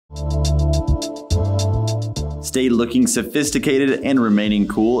Stay looking sophisticated and remaining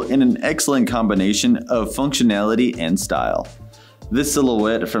cool in an excellent combination of functionality and style. This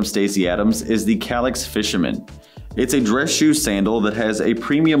silhouette from Stacy Adams is the Calax Fisherman. It's a dress shoe sandal that has a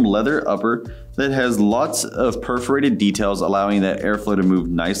premium leather upper that has lots of perforated details, allowing that airflow to move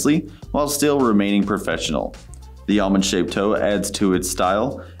nicely while still remaining professional. The almond-shaped toe adds to its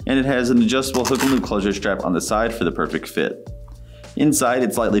style, and it has an adjustable hook and loop closure strap on the side for the perfect fit. Inside,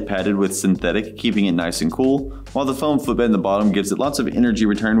 it's lightly padded with synthetic, keeping it nice and cool, while the foam footbed in the bottom gives it lots of energy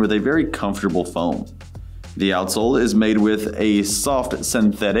return with a very comfortable foam. The outsole is made with a soft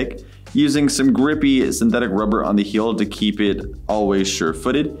synthetic, using some grippy synthetic rubber on the heel to keep it always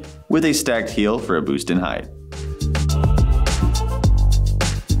sure-footed, with a stacked heel for a boost in height.